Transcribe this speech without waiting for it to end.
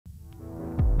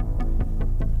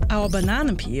Our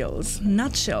banana peels,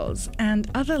 nutshells, and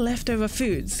other leftover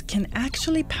foods can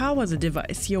actually power the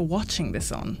device you're watching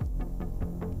this on.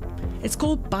 It's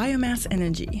called biomass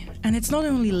energy, and it's not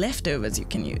only leftovers you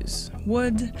can use.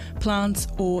 Wood, plants,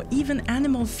 or even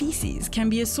animal feces can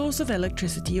be a source of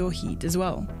electricity or heat as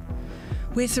well.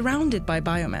 We're surrounded by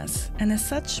biomass, and as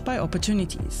such by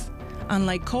opportunities.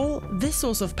 Unlike coal, this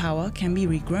source of power can be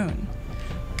regrown.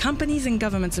 Companies and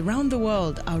governments around the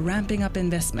world are ramping up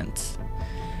investments.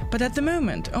 But at the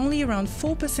moment, only around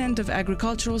 4% of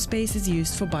agricultural space is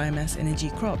used for biomass energy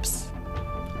crops.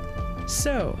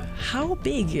 So, how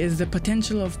big is the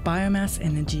potential of biomass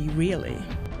energy really?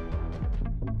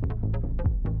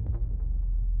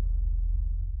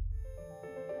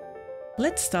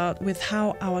 Let's start with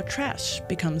how our trash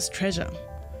becomes treasure.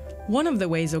 One of the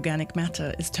ways organic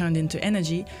matter is turned into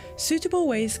energy, suitable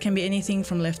waste can be anything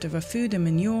from leftover food and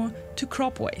manure to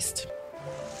crop waste.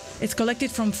 It's collected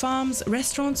from farms,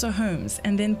 restaurants or homes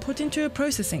and then put into a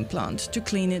processing plant to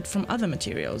clean it from other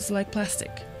materials like plastic.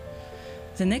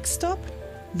 The next stop?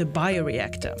 The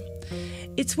bioreactor.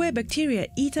 It's where bacteria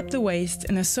eat up the waste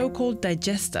in a so-called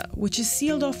digester, which is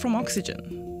sealed off from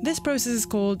oxygen. This process is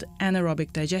called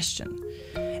anaerobic digestion.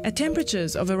 At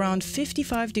temperatures of around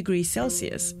 55 degrees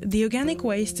Celsius, the organic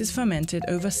waste is fermented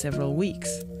over several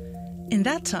weeks. In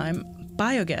that time,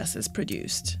 biogas is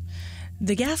produced.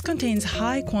 The gas contains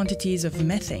high quantities of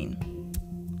methane.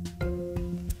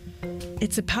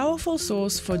 It's a powerful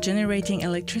source for generating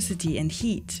electricity and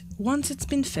heat once it's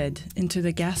been fed into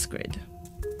the gas grid.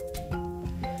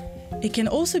 It can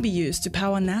also be used to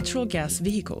power natural gas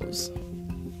vehicles.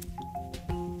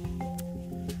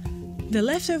 The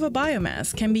leftover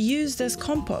biomass can be used as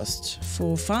compost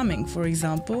for farming, for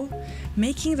example,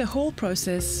 making the whole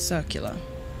process circular.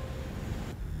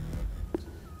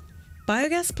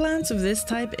 Biogas plants of this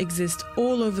type exist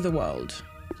all over the world.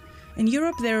 In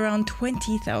Europe, there are around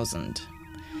 20,000.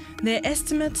 There are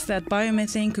estimates that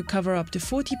biomethane could cover up to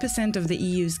 40% of the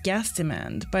EU's gas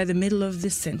demand by the middle of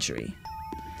this century.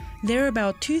 There are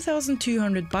about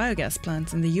 2,200 biogas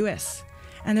plants in the US,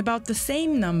 and about the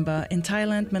same number in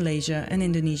Thailand, Malaysia and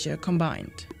Indonesia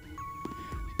combined.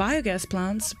 Biogas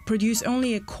plants produce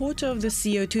only a quarter of the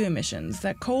CO2 emissions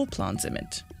that coal plants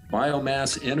emit.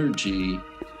 Biomass energy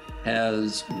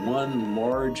has one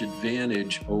large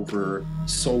advantage over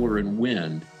solar and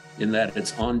wind in that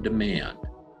it's on demand.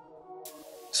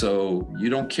 So you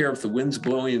don't care if the wind's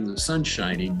blowing and the sun's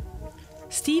shining.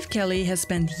 Steve Kelly has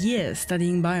spent years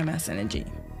studying biomass energy.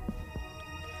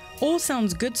 All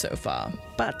sounds good so far,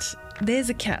 but there's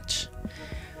a catch.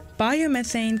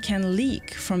 Biomethane can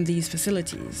leak from these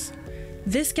facilities.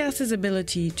 This gas's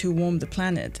ability to warm the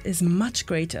planet is much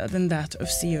greater than that of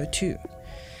CO2.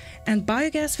 And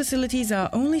biogas facilities are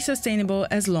only sustainable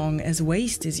as long as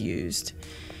waste is used.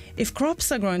 If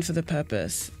crops are grown for the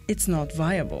purpose, it's not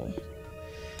viable.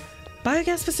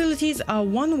 Biogas facilities are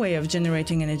one way of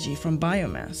generating energy from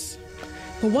biomass.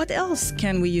 But what else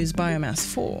can we use biomass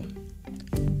for?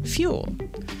 Fuel.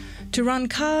 To run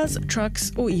cars,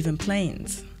 trucks, or even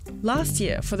planes. Last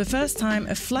year, for the first time,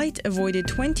 a flight avoided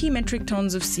 20 metric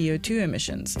tons of CO2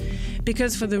 emissions,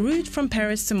 because for the route from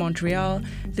Paris to Montreal,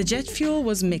 the jet fuel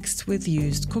was mixed with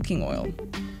used cooking oil.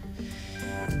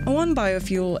 One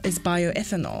biofuel is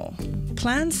bioethanol.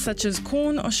 Plants such as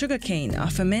corn or sugarcane are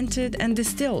fermented and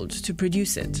distilled to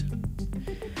produce it.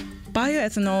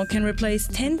 Bioethanol can replace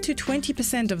 10 to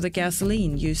 20% of the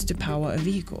gasoline used to power a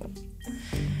vehicle.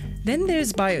 Then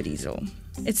there's biodiesel.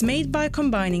 It's made by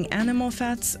combining animal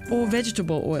fats or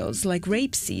vegetable oils like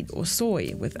rapeseed or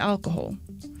soy with alcohol.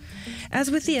 As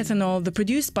with the ethanol, the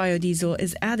produced biodiesel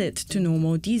is added to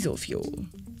normal diesel fuel.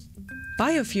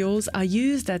 Biofuels are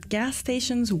used at gas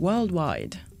stations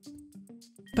worldwide.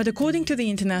 But according to the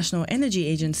International Energy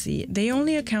Agency, they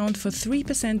only account for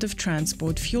 3% of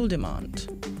transport fuel demand.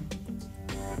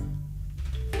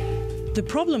 The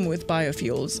problem with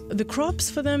biofuels, the crops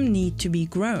for them need to be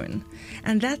grown,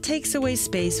 and that takes away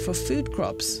space for food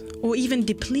crops, or even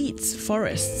depletes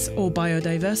forests or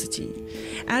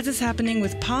biodiversity, as is happening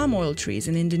with palm oil trees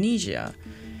in Indonesia,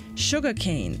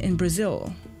 sugarcane in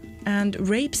Brazil, and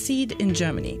rapeseed in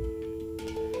Germany.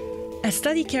 A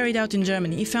study carried out in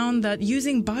Germany found that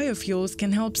using biofuels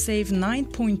can help save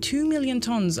 9.2 million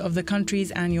tons of the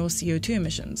country's annual CO2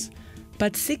 emissions.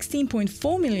 But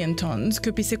 16.4 million tons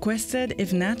could be sequestered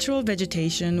if natural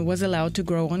vegetation was allowed to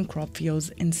grow on crop fields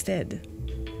instead.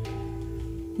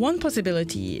 One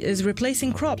possibility is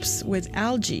replacing crops with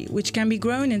algae, which can be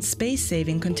grown in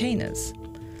space-saving containers.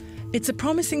 It's a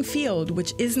promising field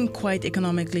which isn't quite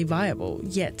economically viable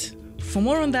yet. For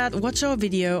more on that, watch our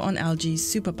video on algae's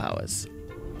superpowers.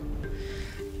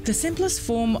 The simplest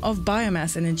form of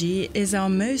biomass energy is our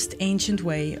most ancient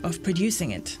way of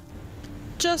producing it.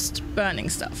 Just burning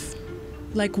stuff,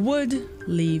 like wood,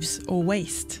 leaves, or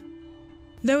waste.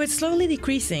 Though it's slowly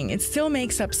decreasing, it still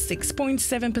makes up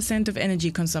 6.7% of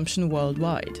energy consumption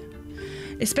worldwide,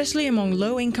 especially among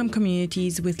low-income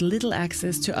communities with little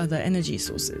access to other energy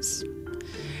sources.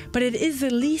 But it is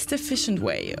the least efficient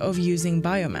way of using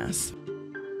biomass.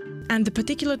 And the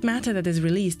particulate matter that is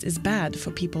released is bad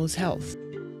for people's health.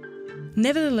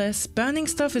 Nevertheless, burning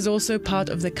stuff is also part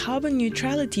of the carbon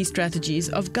neutrality strategies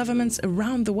of governments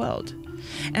around the world.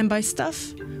 And by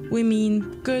stuff, we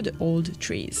mean good old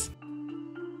trees.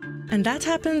 And that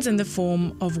happens in the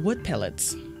form of wood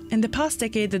pellets. In the past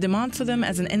decade, the demand for them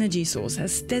as an energy source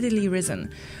has steadily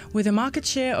risen. With a market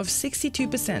share of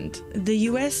 62%, the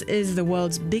US is the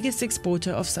world's biggest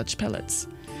exporter of such pellets.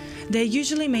 They're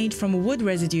usually made from wood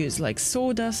residues like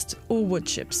sawdust or wood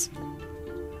chips.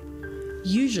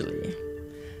 Usually.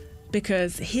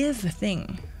 Because here's the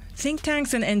thing. Think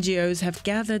tanks and NGOs have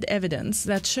gathered evidence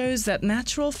that shows that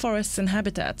natural forests and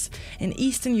habitats in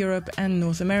Eastern Europe and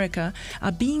North America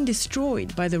are being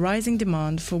destroyed by the rising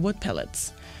demand for wood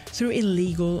pellets through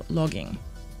illegal logging.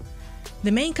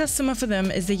 The main customer for them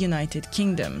is the United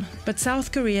Kingdom, but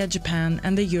South Korea, Japan,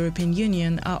 and the European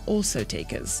Union are also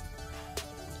takers.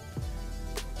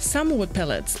 Some wood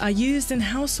pellets are used in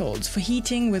households for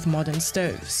heating with modern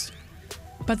stoves.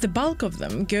 But the bulk of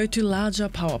them go to larger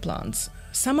power plants,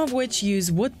 some of which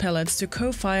use wood pellets to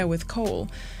co-fire with coal,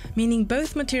 meaning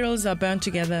both materials are burnt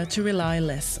together to rely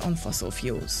less on fossil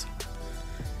fuels.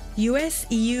 US,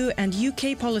 EU, and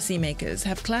UK policymakers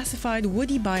have classified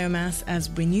woody biomass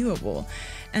as renewable,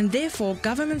 and therefore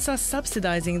governments are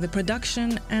subsidizing the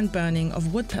production and burning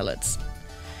of wood pellets.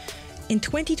 In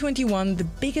 2021, the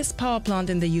biggest power plant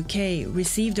in the UK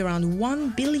received around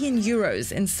 1 billion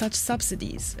euros in such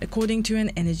subsidies, according to an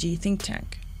energy think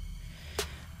tank.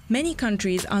 Many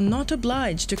countries are not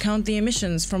obliged to count the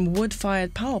emissions from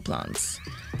wood-fired power plants,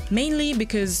 mainly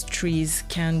because trees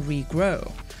can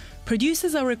regrow.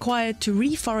 Producers are required to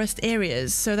reforest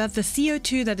areas so that the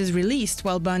CO2 that is released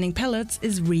while burning pellets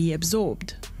is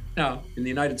reabsorbed. Now, in the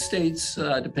United States,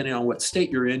 depending on what state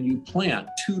you're in, you plant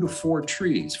 2 to 4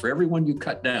 trees. For every one you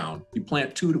cut down, you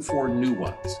plant 2 to 4 new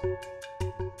ones.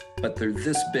 But they're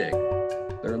this big.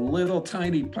 They're a little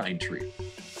tiny pine tree.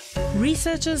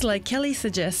 Researchers like Kelly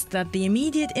suggest that the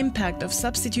immediate impact of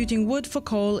substituting wood for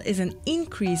coal is an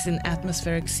increase in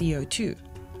atmospheric CO2.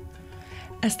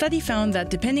 A study found that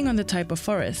depending on the type of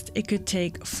forest, it could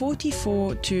take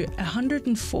 44 to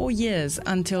 104 years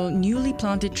until newly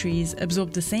planted trees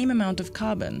absorb the same amount of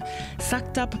carbon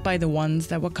sucked up by the ones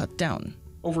that were cut down.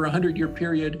 Over a 100-year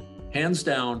period, hands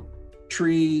down,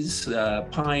 trees,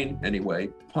 pine, any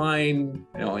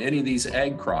of these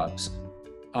ag crops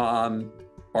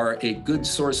are a good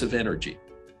source of energy.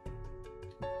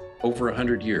 Over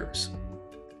 100 years.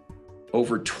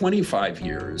 Over 25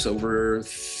 years, over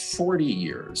 40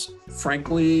 years,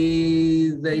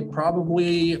 frankly, they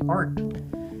probably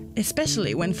aren't.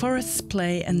 Especially when forests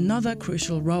play another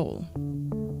crucial role.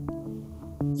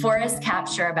 Forests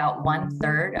capture about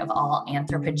 1/3 of all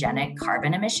anthropogenic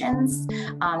carbon emissions,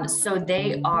 so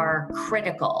they are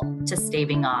critical to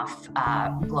staving off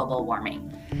global warming.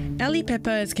 Ali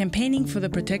Pepper is campaigning for the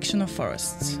protection of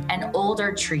forests. And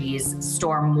older trees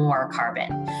store more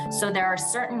carbon. So there are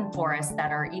certain forests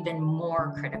that are even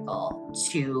more critical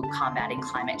to combating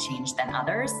climate change than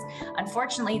others.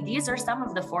 Unfortunately, these are some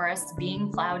of the forests being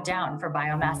plowed down for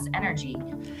biomass energy.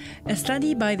 A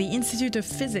study by the Institute of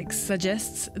Physics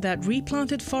suggests that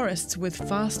replanted forests with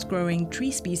fast-growing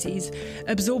tree species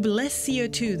absorb less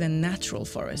CO2 than natural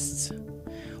forests.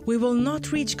 We will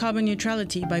not reach carbon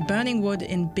neutrality by burning wood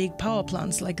in big power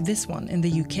plants like this one in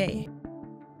the UK.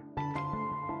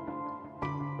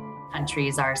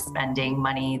 Countries are spending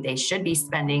money they should be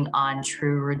spending on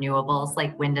true renewables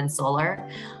like wind and solar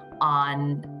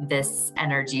on this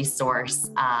energy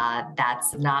source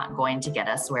that's not going to get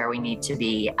us where we need to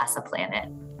be as a planet.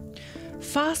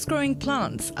 Fast-growing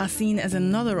plants are seen as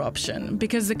another option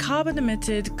because the carbon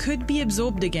emitted could be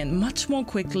absorbed again much more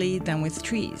quickly than with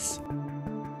trees.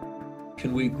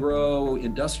 Can we grow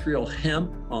industrial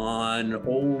hemp on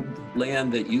old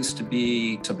land that used to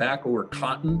be tobacco or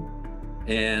cotton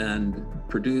and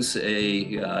produce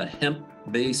a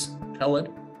hemp-based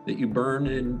pellet that you burn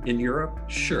in Europe?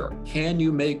 Sure. Can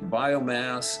you make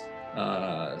biomass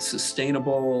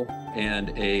sustainable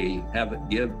and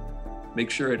make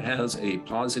sure it has a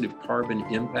positive carbon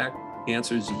impact? The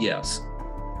answer is yes.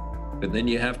 But then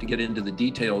you have to get into the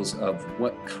details of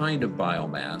what kind of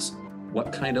biomass,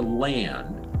 what kind of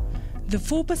land. The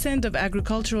 4% of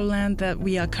agricultural land that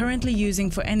we are currently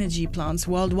using for energy plants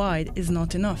worldwide is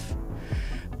not enough.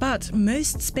 But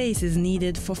most space is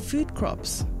needed for food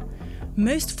crops.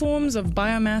 Most forms of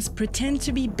biomass pretend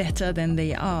to be better than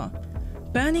they are.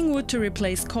 Burning wood to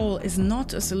replace coal is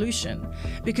not a solution,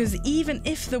 because even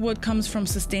if the wood comes from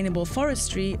sustainable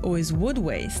forestry or is wood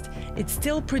waste, it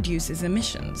still produces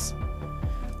emissions.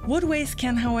 Wood waste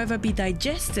can, however, be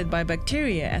digested by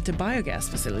bacteria at a biogas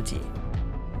facility.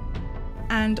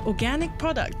 And organic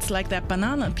products like that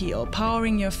banana peel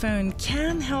powering your phone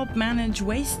can help manage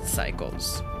waste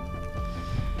cycles.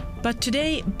 But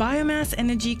today, biomass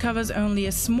energy covers only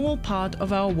a small part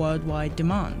of our worldwide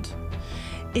demand.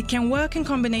 It can work in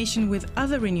combination with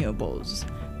other renewables,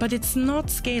 but it's not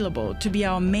scalable to be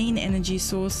our main energy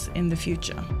source in the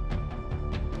future.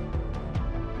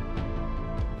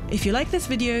 If you like this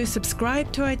video,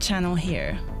 subscribe to our channel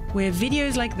here. We have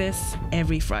videos like this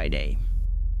every Friday.